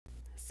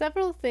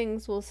several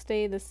things will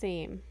stay the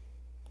same.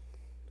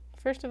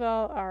 First of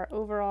all, our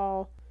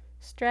overall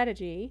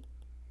strategy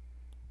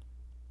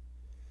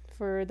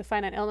for the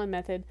finite element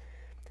method,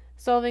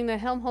 solving the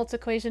Helmholtz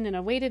equation in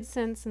a weighted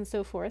sense and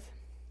so forth.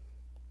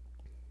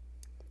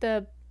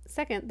 The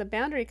second, the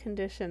boundary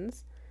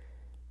conditions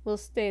will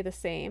stay the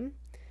same.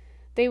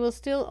 They will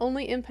still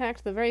only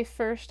impact the very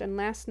first and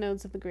last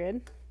nodes of the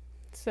grid,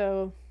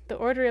 so the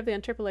order of the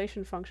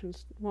interpolation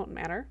functions won't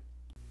matter.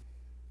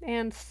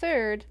 And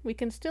third, we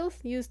can still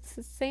use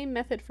the same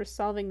method for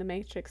solving the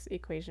matrix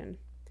equation.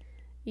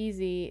 Ez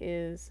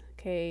is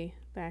k\b.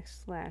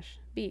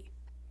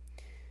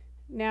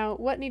 Now,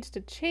 what needs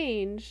to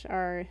change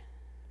are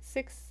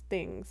 6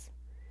 things.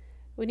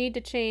 We need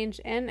to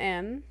change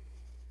nn,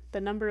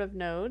 the number of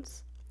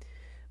nodes.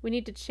 We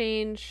need to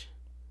change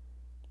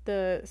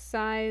the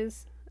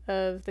size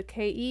of the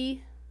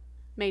ke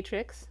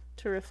matrix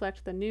to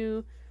reflect the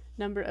new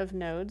number of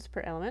nodes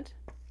per element.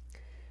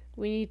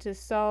 We need to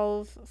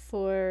solve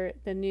for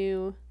the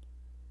new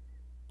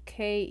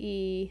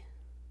ke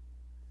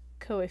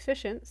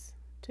coefficients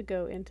to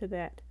go into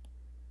that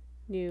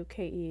new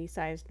ke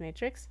sized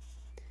matrix.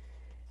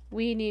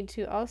 We need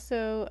to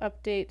also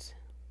update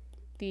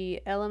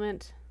the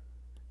element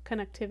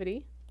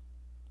connectivity,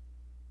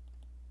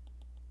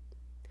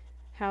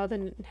 how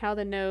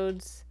the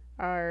nodes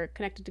are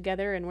connected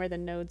together and where the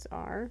nodes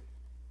are.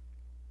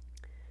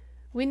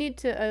 We need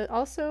to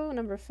also,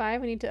 number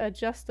 5, we need to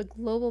adjust the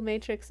global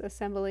matrix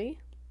assembly.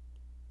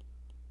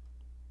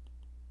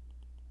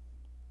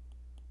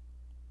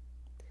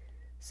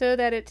 So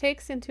that it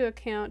takes into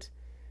account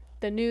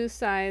the new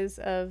size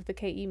of the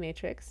ke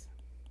matrix.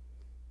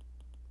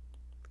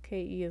 Ke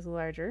is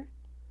larger.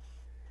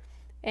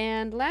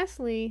 And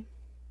lastly,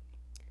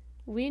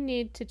 we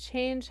need to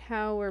change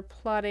how we're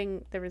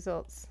plotting the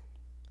results.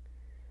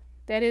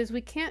 That is,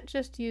 we can't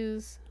just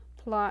use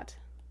plot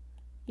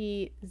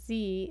Ez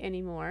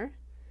anymore,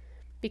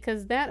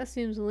 because that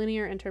assumes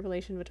linear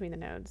interpolation between the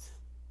nodes.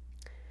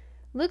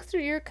 Look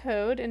through your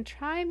code and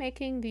try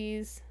making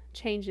these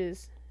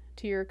changes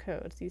to your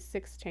code, these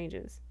 6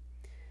 changes.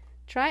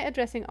 Try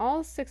addressing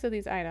all 6 of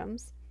these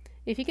items.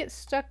 If you get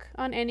stuck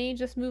on any,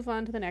 just move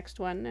on to the next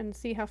one and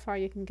see how far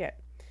you can get.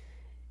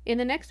 In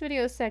the next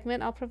video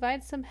segment, I'll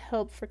provide some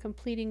help for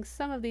completing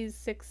some of these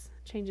 6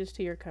 changes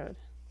to your code,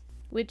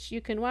 which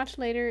you can watch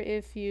later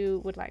if you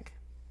would like.